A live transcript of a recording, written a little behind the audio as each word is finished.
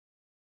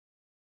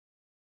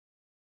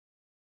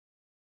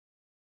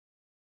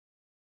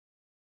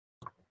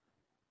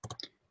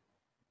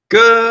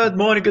Good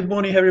morning,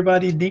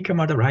 everybody. Nick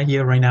Amata right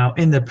here, right now,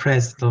 in the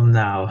press room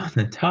now.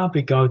 The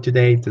topic of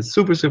today is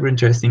super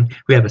interesting.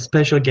 We have a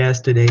special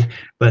guest today,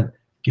 but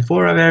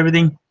before of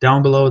everything,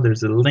 down below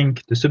there's a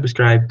link to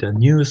subscribe to the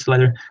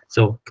newsletter.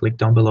 So click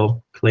down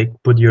below,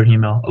 put your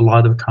email, a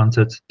lot of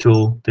content,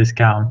 tool,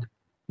 discount.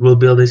 We'll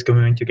build this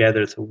community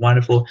together. It's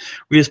wonderful.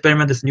 We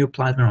experiment this new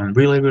platform. I'm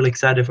really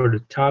excited for the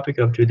topic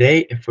of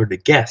today and for the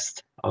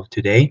guest of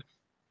today.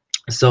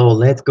 So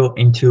let's go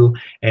into,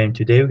 and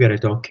today we're going to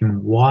talk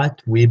in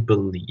what we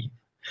believe.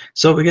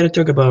 So we're going to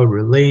talk about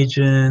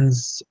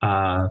religions,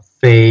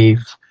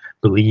 faith,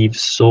 belief,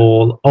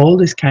 soul, all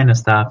this kind of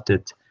stuff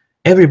that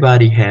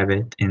everybody have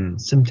it, and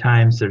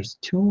sometimes there's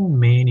too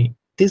many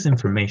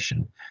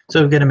disinformation.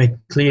 So we're going to make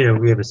clear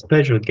we have a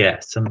special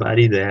guest,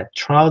 somebody that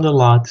traveled a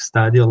lot,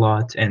 studied a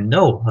lot, and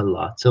know a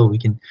lot, so we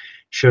can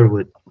share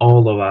with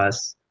all of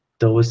us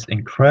those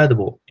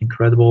incredible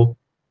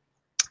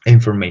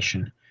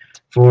information.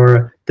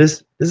 For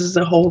this is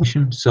a whole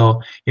mission.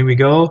 So here we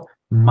go.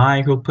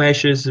 Michael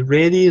Pesce is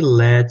ready.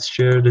 Let's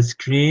share the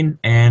screen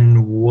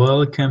and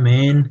welcome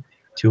in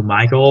to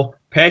Michael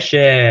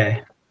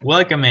Pesce.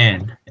 Welcome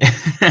in.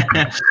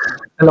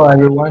 Hello,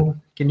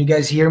 everyone. Can you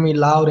guys hear me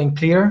loud and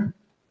clear?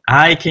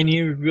 I can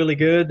hear you really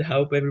good.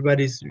 Hope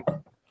everybody's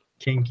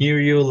can hear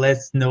you.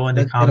 Let's know in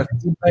the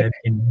comments if I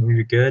can hear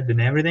you good and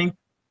everything.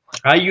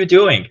 How are you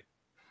doing?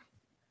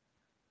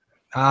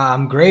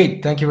 I'm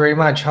great. Thank you very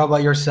much. How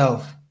about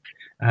yourself?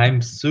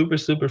 I'm super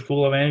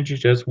full of energy.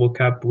 Just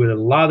woke up with a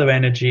lot of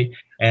energy,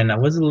 and I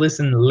was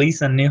listening to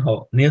Lisa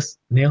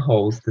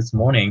Nichols this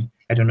morning.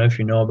 I don't know if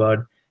you know about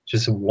it.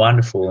 Just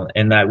wonderful,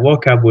 and I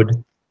woke up with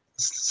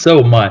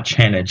so much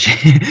energy.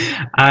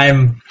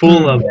 I'm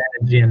full of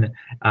energy, and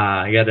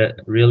I got a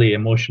really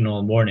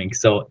emotional morning.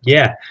 So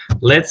yeah,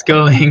 let's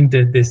go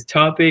into this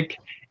topic.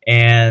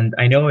 And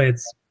I know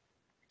it's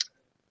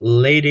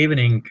late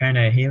evening,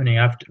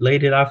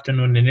 late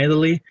afternoon in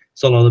Italy,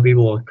 so a lot of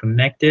people are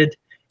connected.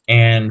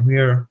 And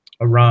we're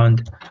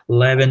around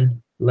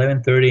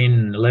 11:30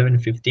 and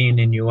 11:15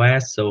 in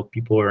US, so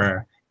people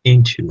are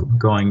into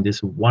going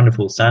this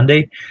wonderful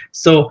Sunday.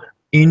 So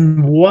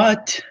in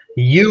what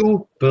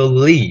you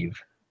believe,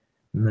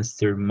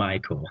 Mr.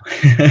 Michael?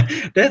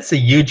 That's a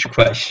huge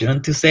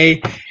question to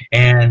say,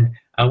 and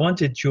I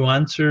wanted to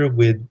answer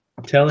with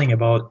telling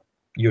about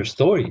your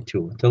story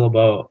too. Tell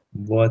about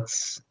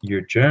what's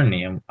your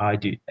journey and how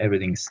did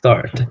everything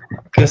start,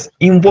 because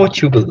in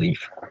what you believe.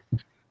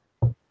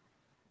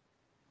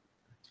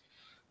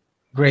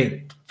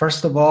 Great.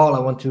 First of all, I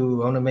want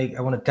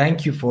to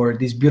thank you for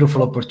this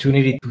beautiful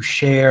opportunity to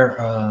share,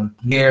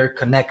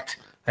 connect.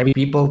 I mean,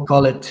 people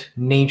call it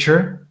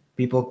nature.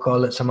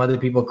 Some other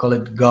people call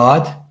it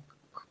God.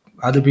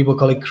 Other people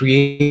call it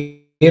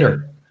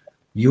creator,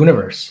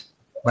 universe.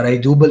 But I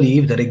do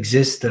believe that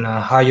exists in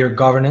a higher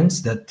governance,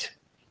 that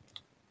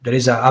there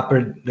is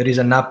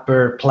an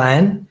upper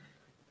plan.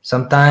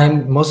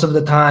 Sometimes, most of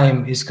the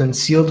time, is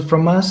concealed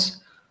from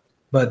us,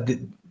 but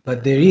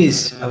there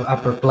is an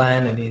upper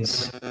plan,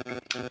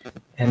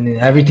 and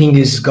everything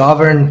is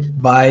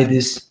governed by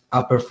this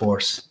upper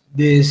force.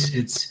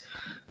 It's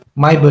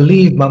my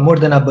belief, but more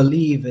than a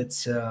belief,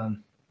 it's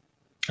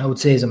I would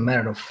say, is a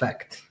matter of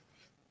fact.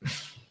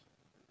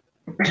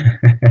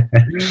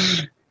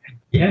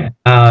 Yeah,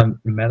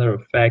 matter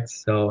of fact.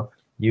 So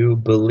you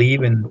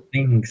believe in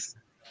things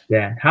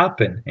that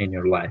happen in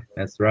your life.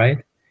 That's right.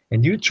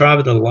 And you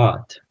traveled a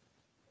lot.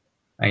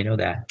 I know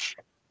that.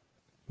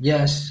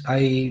 Yes,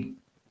 I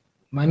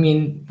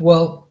mean,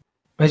 well,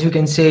 as you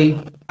can say,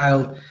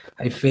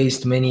 I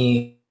faced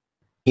many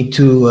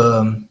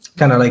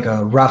kind of like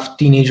a rough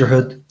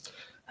teenagerhood,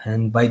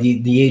 and by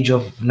the age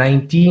of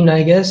 19,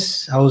 I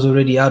guess, I was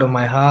already out of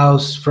my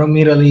house. From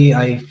Italy,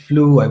 I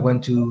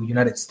went to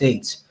United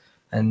States,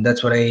 and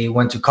that's what I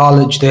went to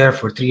college there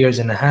for 3 years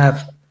and a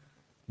half.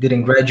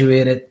 Didn't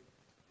graduate it,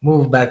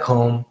 moved back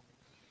home,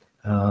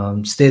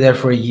 stayed there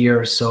for a year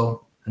or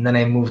so, and then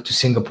I moved to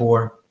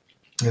Singapore,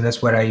 and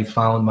that's where I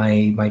found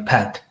my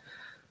path,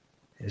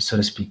 so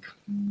to speak.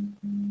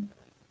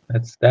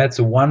 That's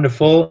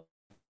wonderful.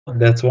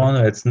 That's one.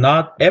 It's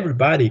not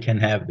everybody can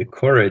have the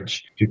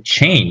courage to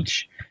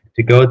change,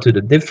 to go to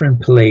the different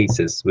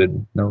places with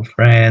no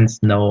friends,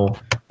 no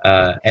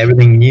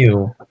everything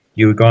new.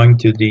 You're going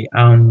to the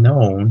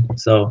unknown,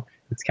 so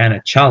it's kind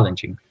of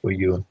challenging for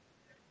you.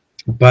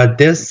 But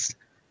this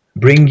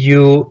bring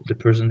you the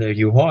person that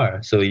you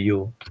are, so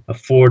you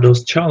afford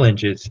those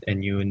challenges,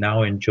 and you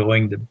now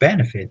enjoying the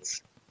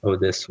benefits of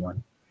this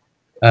one.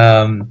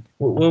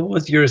 What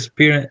was your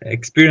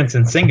experience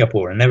in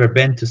Singapore? I've never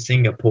been to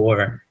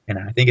Singapore, and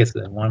I think it's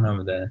one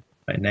of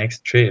my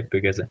next trip,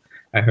 because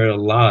I heard a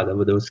lot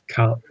about those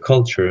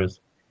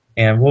cultures.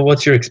 And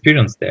what's your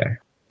experience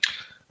there?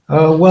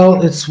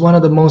 Well, it's one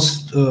of the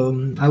most,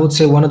 I would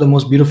say, one of the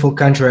most beautiful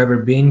country I've ever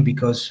been,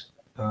 because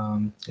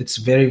it's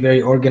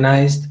very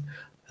organized,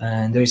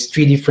 and there's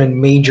 3 different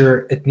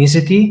major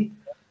ethnicity,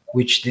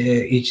 which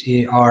each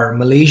are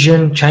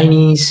Malaysian,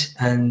 Chinese,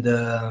 and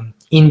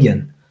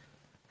Indian.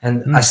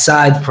 And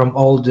aside from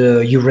all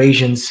the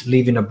Eurasians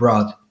living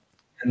abroad,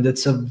 and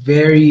it's a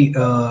very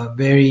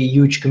very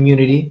huge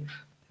community.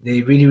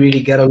 They really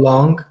really get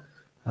along.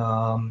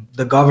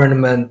 The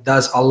government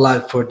does a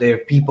lot for their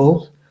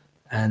people,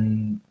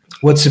 and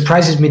what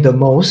surprises me the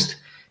most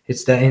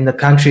is that in the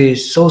country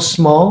is so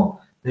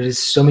small, there is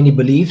so many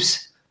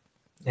beliefs,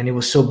 and it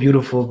was so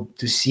beautiful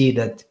to see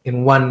that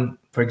in one,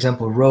 for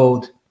example,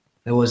 road,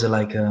 there was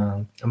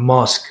a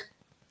mosque.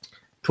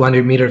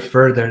 200 meters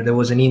further, there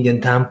was an Indian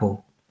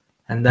temple,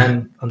 and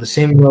then on the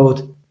same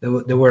road,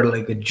 there were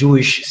like a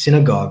Jewish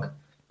synagogue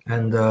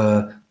and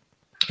a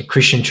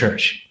Christian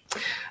church.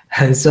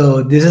 And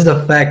so this is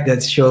the fact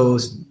that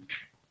shows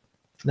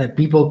that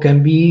people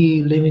can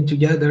be living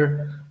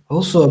together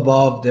also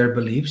above their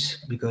beliefs,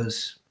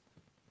 because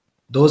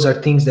those are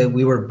things that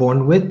we were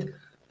born with.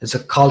 It's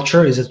a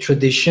culture, it's a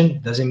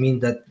tradition. Doesn't mean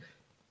that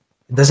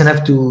it doesn't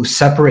have to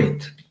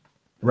separate,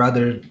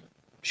 rather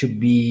should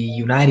be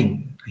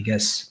uniting, I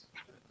guess.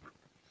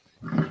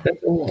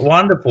 That's a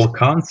wonderful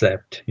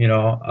concept,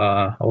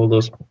 all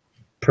those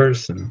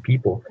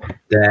people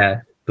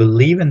that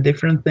believe in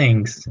different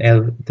things,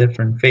 have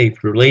different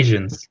faith,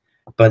 religions,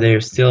 but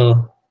they're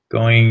still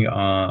going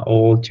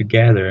all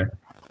together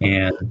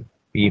and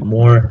be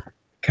more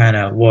kind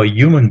of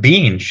human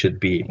beings should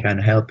be, kind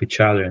of help each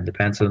other, and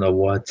depends on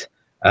what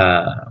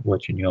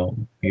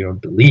your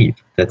belief.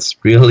 That's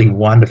really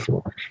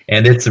wonderful,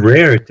 and it's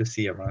rare to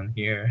see around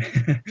here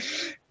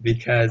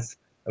because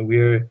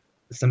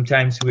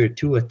sometimes we're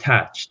too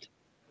attached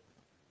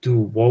to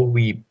what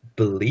we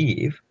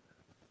believe,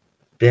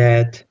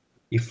 that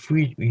if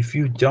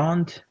you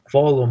don't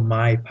follow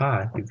my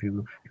path, if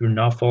you're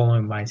not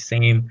following my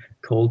same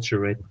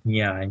culture,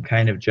 I'm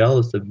kind of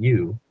jealous of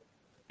you.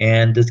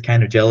 And this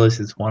kind of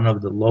jealousy is one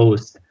of the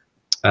lowest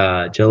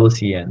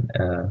jealousy and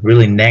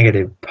really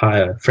negative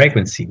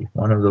frequency,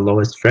 one of the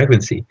lowest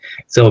frequency.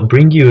 So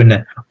bring you in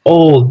a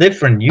all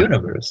different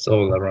universe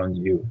all around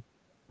you.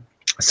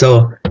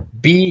 So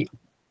be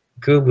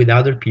good with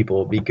other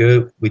people, be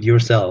good with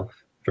yourself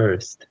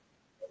first,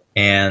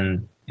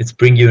 and it's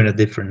bring you in a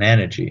different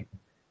energy.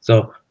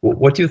 So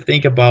what do you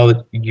think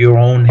about your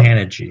own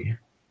energy?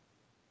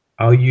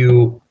 How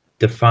you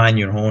define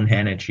your own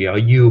energy? How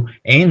you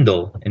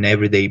handle in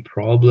everyday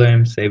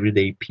problems,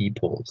 everyday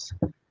peoples?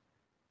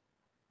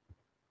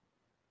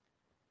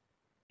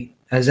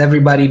 As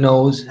everybody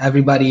knows,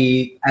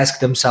 everybody asks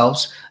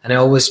themselves, and I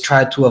always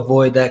try to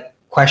avoid that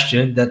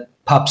question that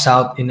pops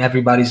out in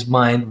everybody's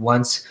mind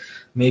once.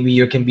 Maybe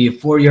you can be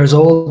 4 years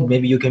old,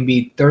 maybe you can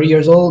be 30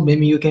 years old,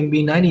 maybe you can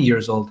be 90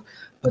 years old,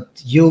 but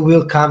you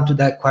will come to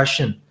that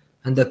question.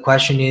 And the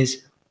question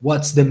is,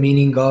 what's the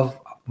meaning of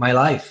my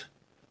life?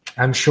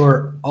 I'm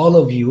sure all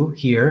of you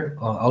here,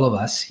 or all of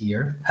us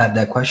here, have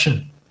that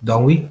question,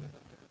 don't we?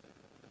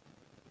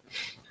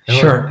 Oh,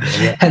 sure.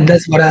 Yeah. And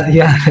that's what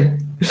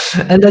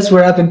and that's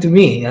what happened to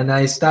me. And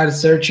I started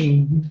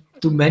searching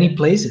to many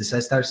places. I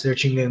started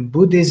searching in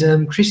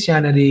Buddhism,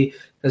 Christianity,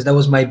 because that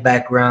was my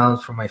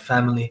background from my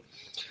family.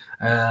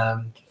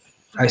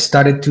 I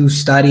started to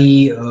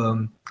study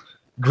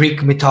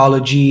Greek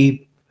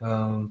mythology,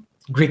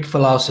 Greek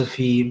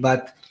philosophy,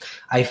 but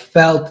I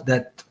felt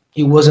that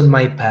it wasn't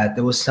my path.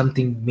 There was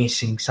something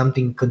missing,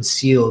 something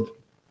concealed,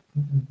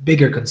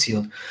 bigger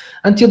concealed,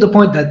 until the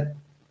point that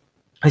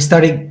I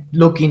started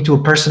looking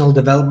into personal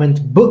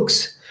development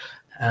books.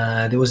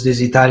 There was this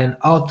Italian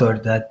author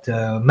that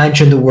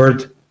mentioned the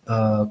word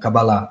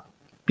Kabbalah.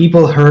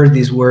 People heard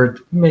this word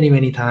many,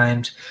 many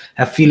times,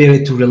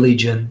 affiliated to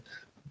religion,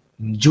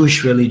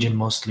 Jewish religion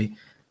mostly,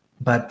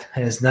 but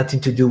has nothing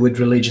to do with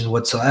religion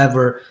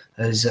whatsoever.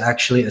 It's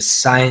actually a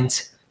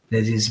science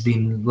that has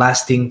been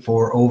lasting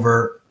for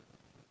over,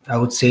 I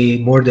would say,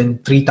 more than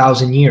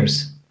 3,000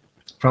 years,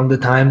 from the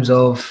times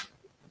of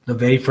the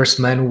very first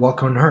man who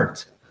walked on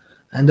earth.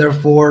 And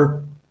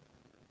therefore,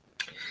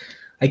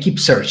 I keep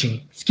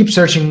searching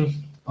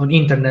on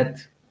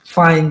internet,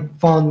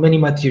 found many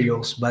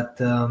materials, but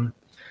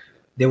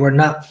they were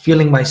not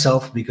feeling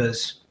myself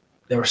because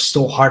they were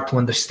so hard to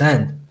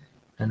understand.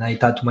 And I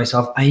thought to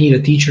myself, I need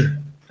a teacher.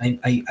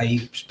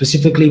 I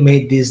specifically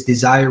made this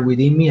desire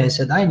within me. I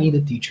said, I need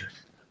a teacher.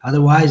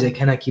 Otherwise, I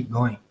cannot keep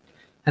going.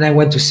 And I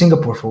went to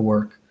Singapore for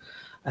work.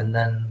 And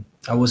then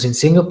I was in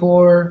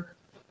Singapore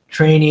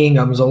training.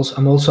 I'm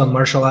also a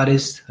martial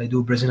artist. I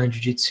do Brazilian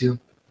Jiu-Jitsu.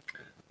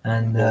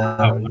 And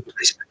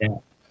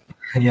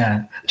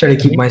yeah, try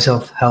to keep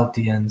myself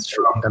healthy and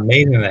strong.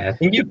 Amazing. I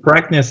think you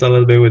practice a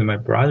little bit with my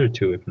brother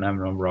too, if I'm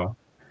not wrong.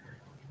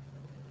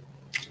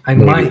 I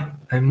might.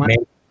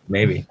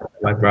 Maybe.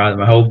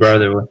 My whole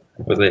brother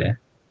was a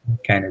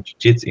kind of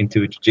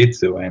into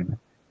jiu-jitsu, and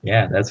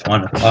yeah, that's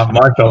wonderful.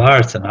 Martial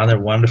arts, another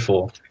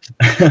wonderful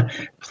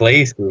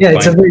place. Yeah,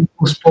 it's a very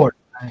cool sport.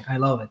 I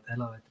love it.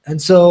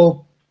 And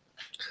so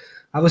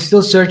I was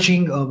still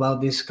searching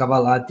about this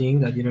Kabbalah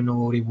thing. I didn't know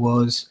what it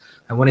was.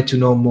 I wanted to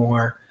know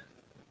more.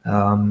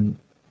 And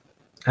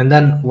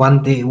then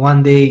one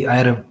day I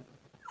had an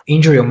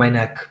injury on my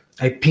neck.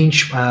 I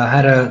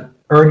had a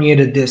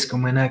herniated disc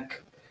on my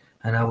neck,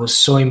 and I was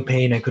so in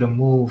pain. I couldn't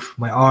move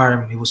my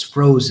arm. It was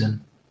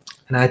frozen,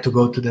 and I had to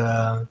go to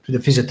the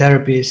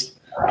physiotherapist.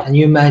 And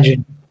you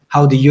imagine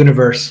how the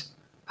universe,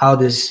 how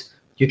this,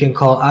 you can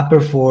call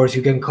upper force,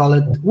 you can call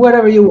it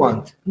whatever you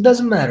want. It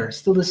doesn't matter. It's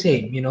still the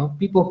same.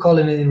 People call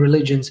it in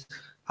religions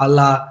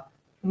Allah,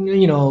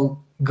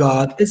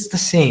 God. It's the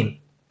same.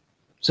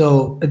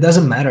 So it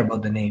doesn't matter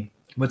about the name.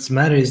 What's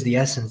matter is the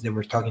essence that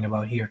we're talking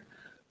about here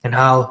and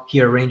how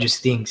he arranges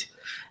things.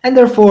 And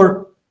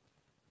therefore,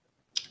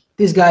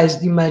 these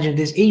guys, imagine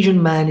this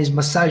Asian man is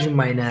massaging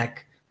my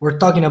neck. We're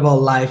talking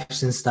about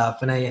lives and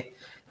stuff, and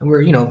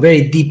we're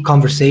very deep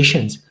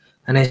conversations.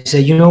 And I say,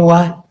 you know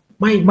what?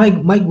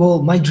 My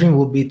goal, my dream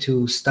will be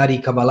to study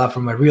Kabbalah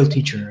from a real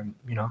teacher.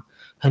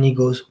 And he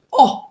goes,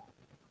 oh,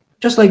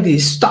 just like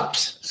this,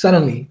 stops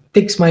suddenly,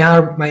 took his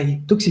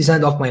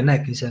hand off my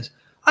neck. He says,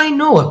 I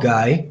know a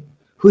guy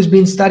who's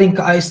been studying.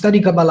 I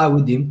studied Kabbalah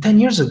with him 10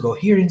 years ago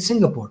here in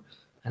Singapore.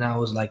 And I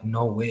was like,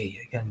 no way,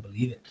 I can't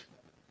believe it.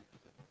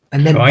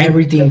 And then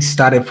everything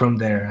started from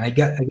there. I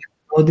got to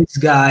know this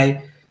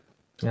guy.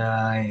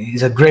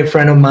 He's a great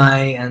friend of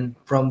mine. And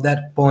from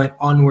that point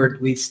onward,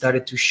 we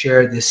started to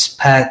share this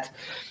path.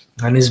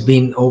 And it's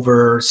been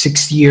over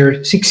 6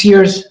 years. 6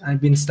 years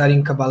I've been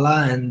studying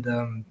Kabbalah,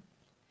 and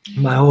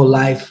my whole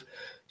life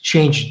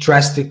changed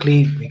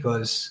drastically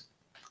because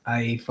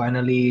I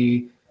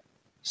finally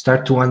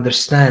start to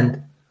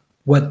understand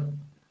what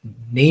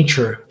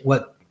nature,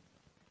 what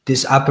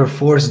this upper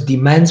force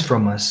demands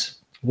from us.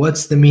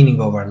 What's the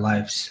meaning of our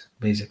lives,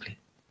 basically?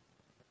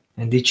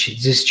 And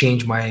this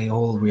changed my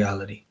whole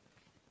reality.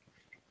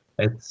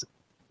 It's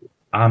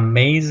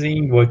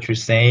amazing what you're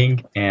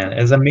saying, and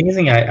it's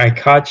amazing. I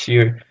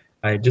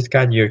just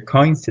got your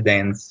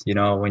coincidence.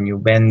 When you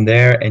went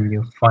there and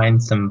you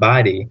find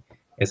somebody,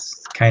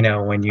 it's kind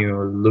of when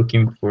you're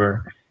looking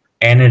for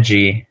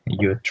energy,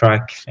 you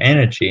attract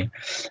energy.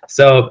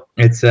 So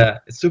it's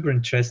super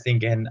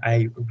interesting, and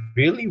I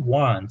really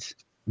want to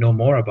know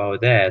more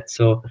about that.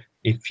 So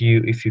if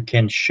you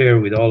can share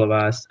with all of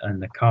us in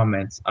the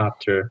comments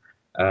after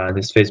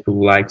this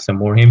Facebook Live some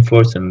more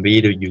info, some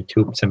video,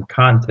 YouTube, some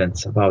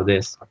contents about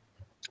this,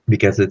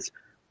 because it's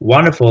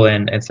wonderful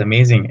and it's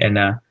amazing. And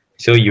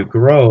so you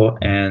grow,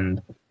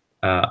 and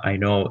I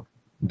know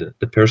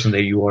the person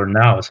that you are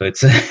now. So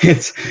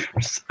it's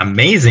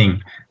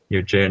amazing,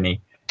 your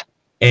journey.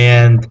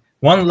 And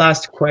one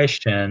last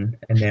question,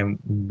 and then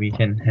we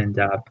can end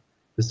up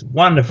this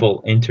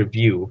wonderful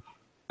interview.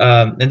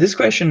 And this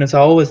question is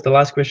always, the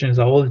last question is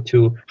always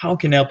to how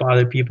can I help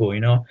other people.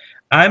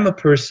 I'm a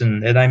person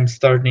that I'm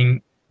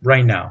starting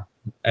right now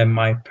and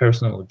my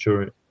personal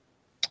journey,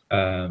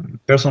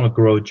 personal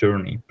growth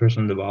journey,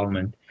 personal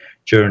development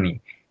journey,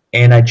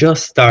 and I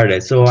just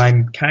started, so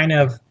I'm kind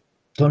of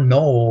don't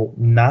know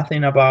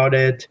nothing about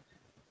it.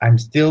 I'm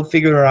still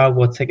figuring out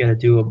what I gotta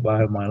do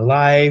about my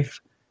life,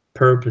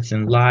 purpose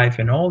in life,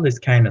 and all this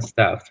kind of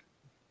stuff,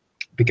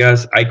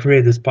 because I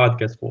created this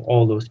podcast for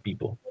all those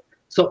people.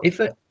 So if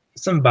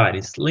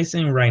somebody's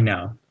listening right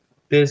now,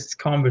 this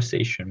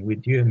conversation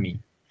with you and me,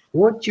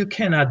 what you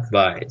can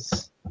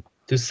advise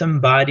to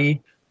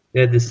somebody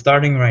that is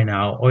starting right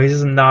now or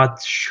is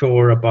not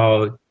sure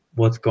about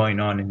what's going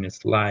on in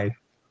his life,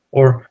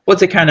 or what's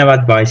the kind of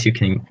advice you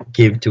can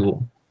give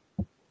to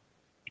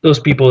those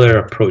people that are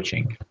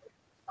approaching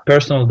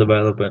personal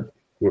development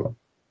growth?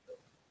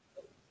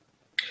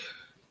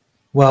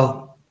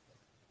 Well,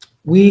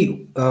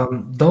 we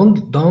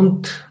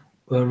don't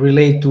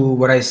relate to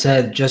what I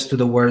said just to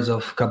the words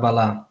of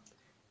Kabbalah,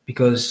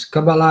 because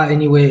Kabbalah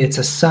anyway, it's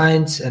a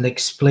science and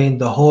explain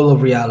the whole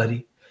of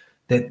reality,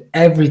 that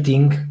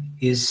everything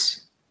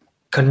is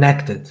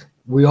connected.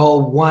 We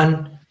all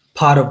one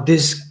part of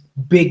this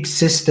big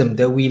system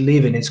that we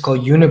live in. It's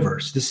called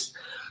universe. This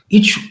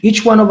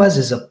each one of us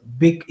is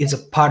a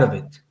part of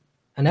it,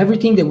 and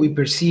everything that we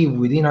perceive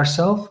within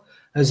ourselves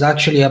is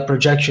actually a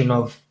projection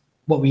of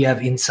what we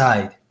have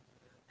inside.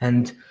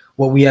 And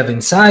what we have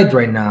inside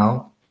right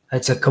now,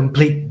 it's a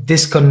complete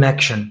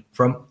disconnection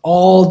from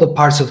all the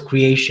parts of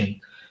creation.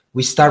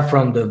 We start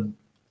from the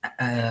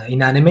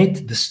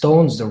inanimate, the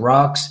stones, the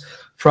rocks,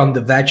 from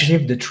the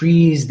vegetative, the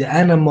trees, the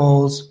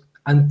animals,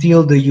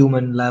 until the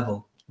human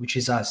level, which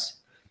is us.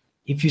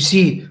 If you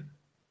see,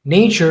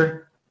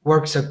 nature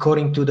works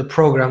according to the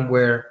program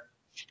where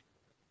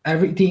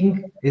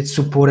everything is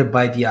supported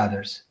by the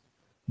others.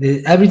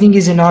 Everything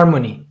is in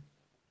harmony,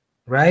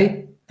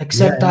 right?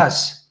 Except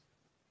us.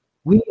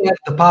 We have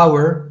the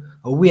power,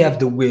 or we have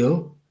the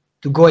will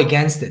to go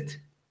against it.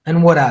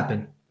 And what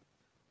happened?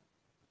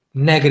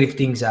 Negative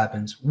things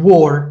happens.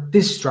 War,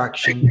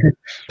 destruction,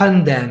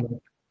 pandemic.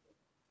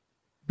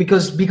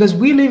 Because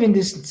we live in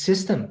this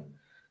system.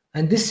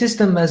 And this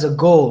system has a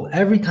goal.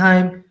 Every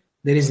time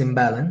there is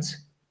imbalance,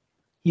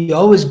 he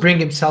always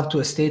brings himself to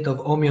a state of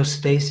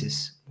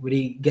homeostasis, where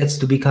he gets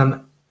to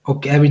become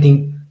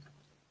everything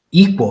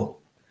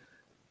equal.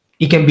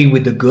 It can be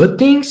with the good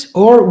things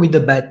or with the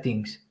bad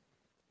things.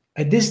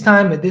 At this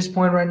time, at this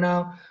point right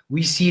now,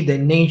 we see that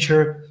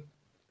nature,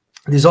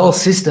 this whole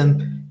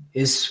system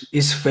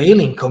is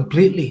failing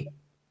completely.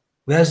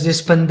 Whereas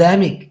this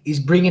pandemic is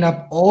bringing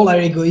up all our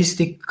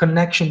egoistic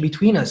connection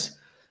between us,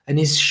 and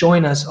is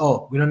showing us,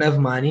 oh, we don't have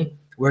money,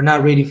 we're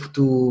not ready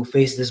to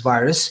face this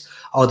virus.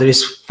 Oh, there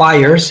is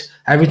fires.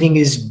 Everything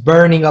is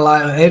burning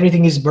alive.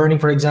 Everything is burning.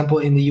 For example,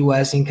 in the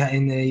U.S., in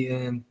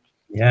the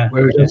Yeah.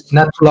 where just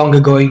not too long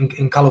ago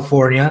in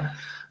California,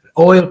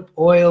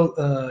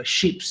 oil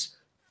ships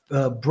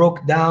broke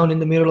down in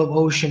the middle of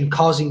ocean,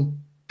 causing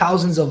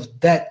thousands of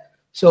death.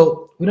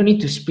 So we don't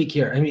need to speak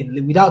here. I mean,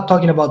 without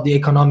talking about the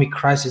economic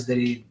crisis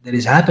that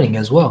is happening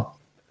as well.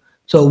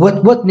 So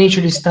what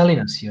nature is telling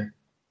us here,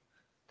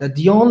 that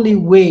the only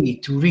way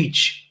to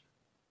reach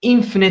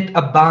infinite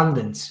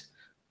abundance,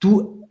 to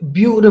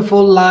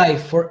beautiful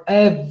life for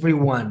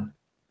everyone,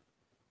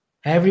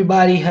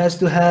 everybody has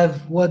to have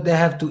what they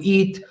have to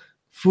eat,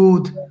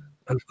 food,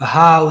 a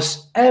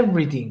house,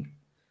 everything.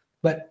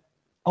 But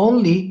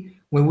only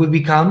when we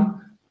become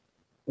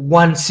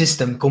one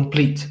system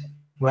complete,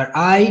 where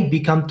I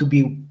become to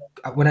be,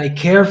 when I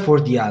care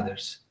for the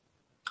others,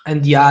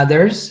 and the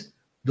others,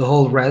 the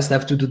whole rest,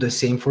 have to do the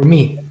same for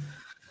me.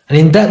 And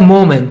in that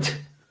moment,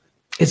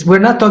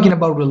 we're not talking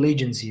about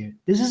religions here.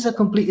 This is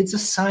it's a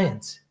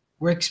science.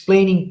 We're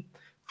explaining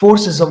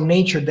forces of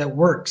nature that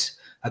works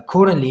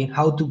accordingly,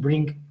 how to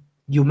bring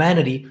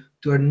humanity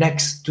to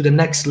the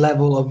next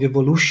level of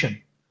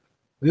evolution.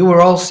 We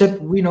were all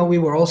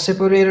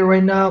separated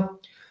right now.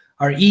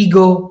 Our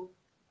ego,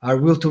 our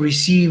will to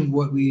receive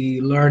what we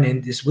learn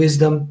in this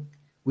wisdom,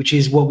 which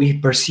is what we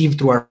perceive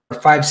through our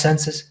five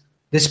senses,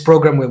 this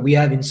program that we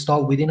have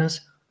installed within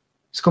us,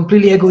 is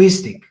completely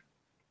egoistic,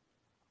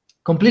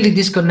 completely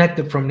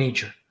disconnected from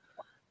nature.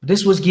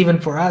 This was given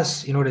for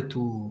us in order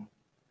to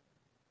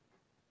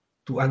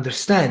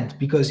understand,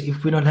 because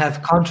if we don't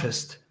have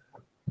contrast,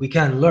 we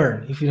can't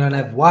learn. If we don't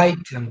have white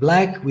and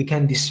black, we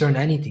can't discern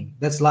anything.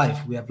 That's life.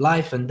 We have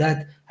life and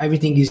death.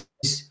 Everything is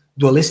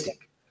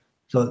dualistic.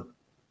 So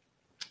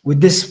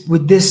with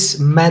this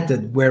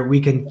method where we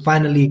can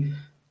finally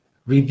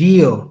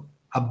reveal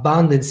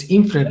abundance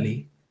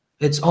infinitely,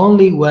 it's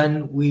only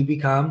when we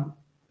become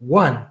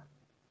one.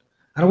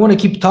 I don't want to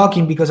keep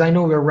talking because I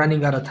know we're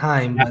running out of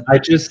time. Yeah,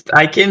 But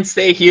I can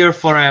stay here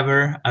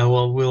forever. I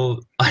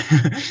will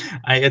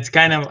it's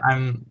kind of,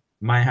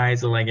 my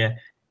eyes are like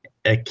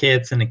a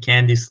kid's in a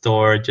candy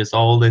store, just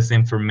all this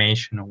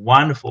information,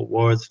 wonderful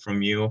words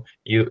from you.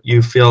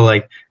 You feel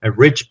like a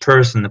rich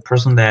person, a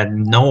person that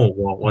know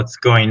what's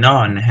going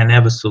on and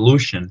have a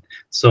solution.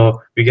 So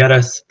we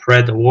gotta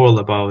spread the word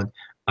about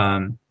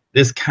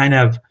this kind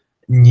of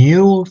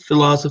new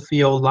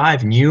philosophy of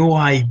life, new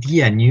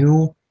idea,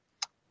 new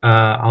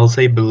I'll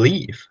say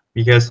belief,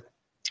 because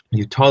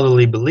you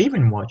totally believe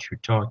in what you're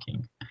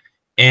talking,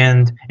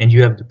 and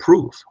you have the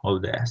proof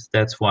of this.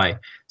 That's why.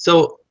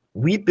 So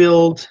we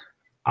build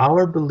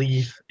our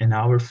belief and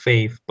our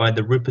faith by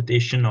the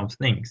repetition of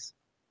things.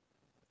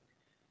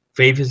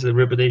 Faith is the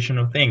repetition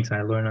of things,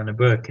 I learned on a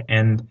book.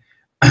 And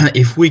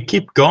if we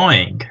keep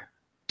going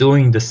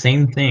doing the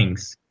same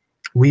things,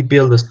 we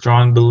build a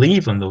strong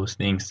belief in those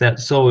things,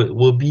 so it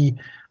will be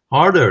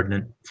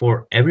harder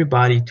for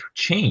everybody to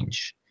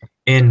change.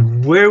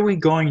 And where we're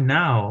going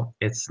now,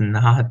 it's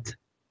not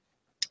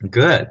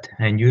good.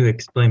 And you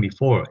explained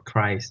before,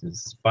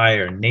 crisis,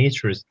 fire,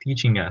 nature is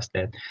teaching us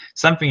that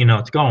something,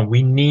 it's gone.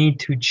 We need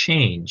to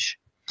change.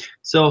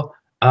 So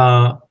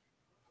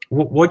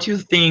what do you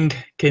think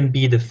can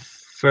be the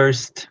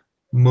first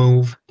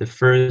move, the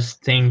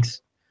first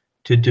things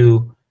to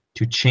do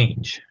to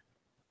change?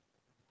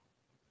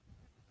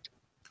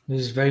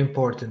 this is very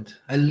important.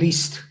 At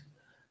least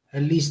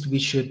we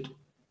should.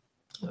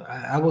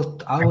 I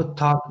would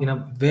talk in a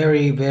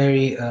very,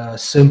 very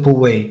simple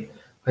way.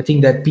 I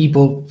think that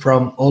people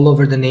from all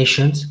over the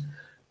nations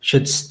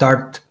should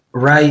start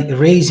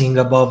raising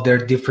above their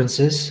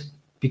differences,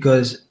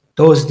 because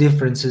those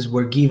differences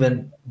were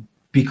given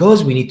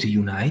because we need to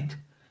unite.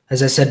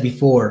 As I said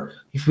before,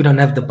 if we don't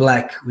have the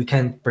black, we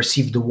can't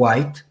perceive the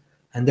white.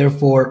 And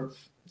therefore,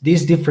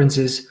 these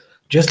differences,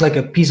 just like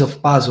a piece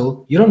of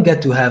puzzle, you don't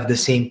get to have the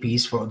same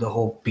piece for the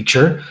whole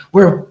picture.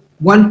 We're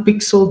one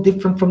pixel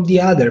different from the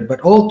other,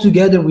 but all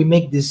together we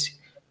make this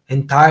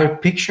entire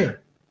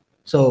picture.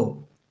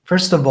 So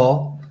first of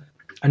all,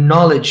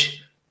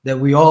 acknowledge that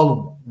we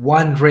all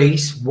one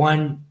race,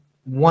 one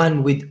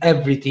with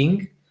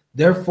everything.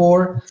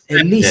 Therefore,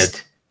 at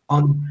least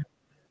on,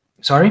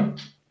 sorry?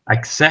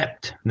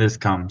 Accept this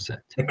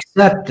concept.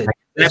 Accept it.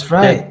 That's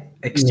right.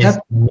 Accept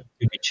to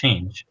be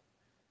changed.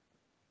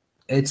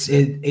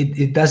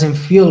 It doesn't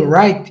feel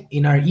right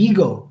in our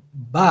ego.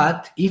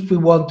 But if we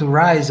want to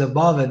rise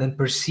above it and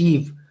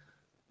perceive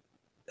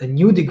a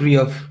new degree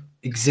of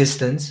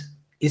existence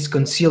is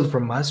concealed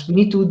from us, we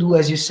need to do,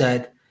 as you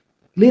said,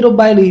 little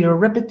by little,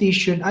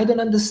 repetition. I don't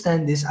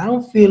understand this. I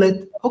don't feel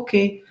it.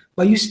 Okay,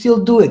 but you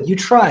still do it. You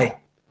try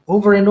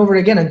over and over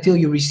again until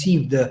you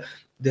receive the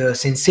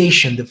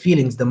sensation, the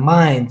feelings, the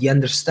mind, the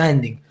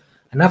understanding.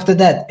 And after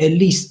that, at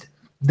least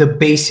the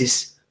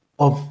basis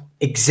of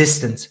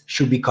existence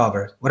should be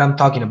covered. What I'm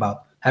talking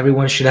about.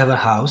 Everyone should have a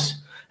house.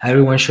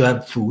 Everyone should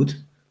have food.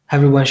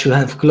 Everyone should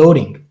have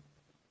clothing.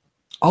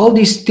 All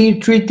these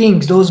three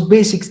things, those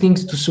basic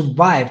things to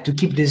survive, to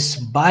keep this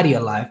body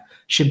alive,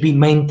 should be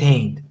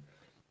maintained.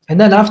 And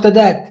then after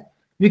that,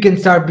 we can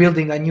start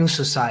building a new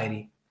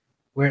society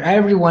where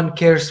everyone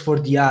cares for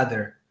the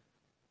other.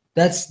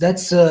 That's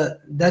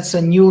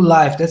a new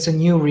life. That's a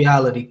new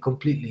reality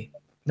completely.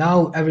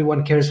 Now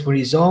everyone cares for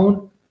his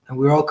own, and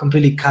we're all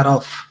completely cut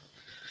off.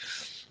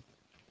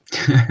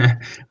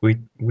 we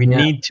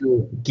Yeah. need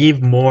to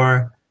give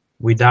more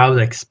without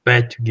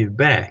expect to give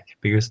back,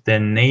 because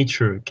then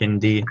nature can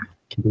do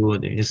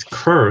this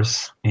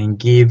curse and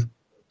give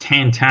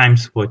 10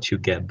 times what you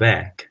get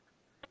back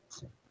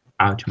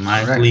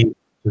automatically. Correct.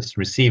 Just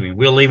receiving.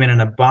 We're living in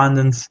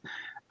abundance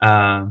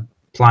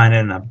planet,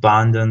 an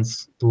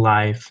abundance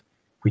life.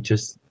 We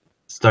just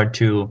start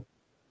to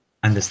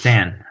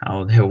understand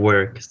how they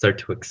work, start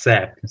to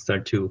accept, and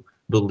start to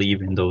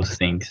believe in those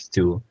things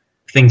to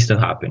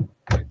happen.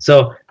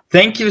 So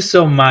thank you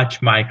so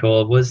much,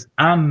 Michael. It was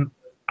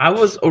I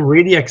was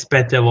already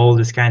expecting all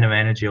this kind of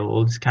energy,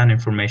 all this kind of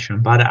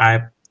information, but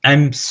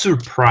I'm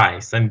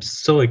surprised. I'm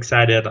so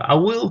excited. I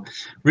will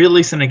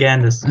re-listen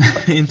again this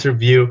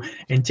interview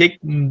and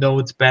take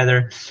notes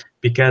better,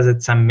 because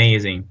it's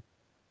amazing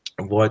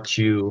what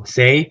you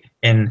say,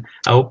 and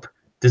I hope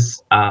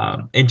this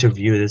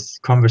interview, this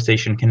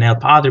conversation can help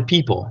other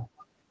people.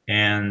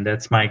 And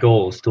that's my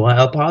goal, is to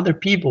help other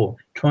people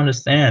to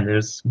understand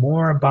there's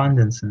more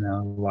abundance in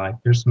our life.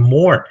 There's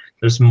more.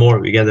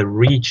 We gotta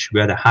reach, we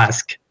gotta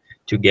ask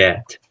to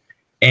get.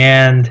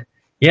 And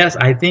yes,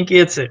 I think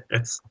it's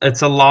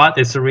a lot.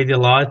 It's already a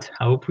lot.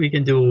 I hope we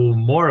can do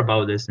more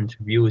about this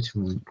interview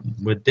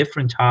with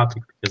different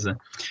topics, because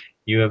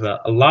you have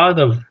a lot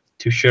of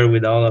to share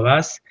with all of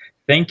us.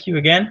 Thank you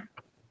again.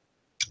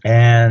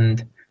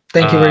 And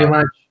Thank you very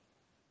much.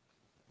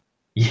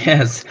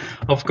 yes,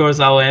 of course,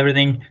 I'll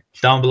everything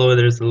down below.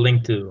 There's a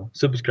link to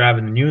subscribe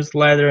to the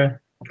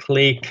newsletter.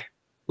 Click,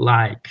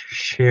 like,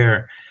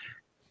 share,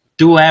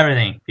 do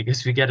everything,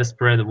 because we gotta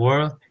spread the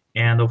word.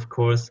 And of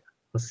course,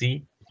 we'll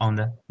see on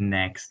the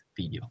next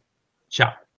video. Ciao.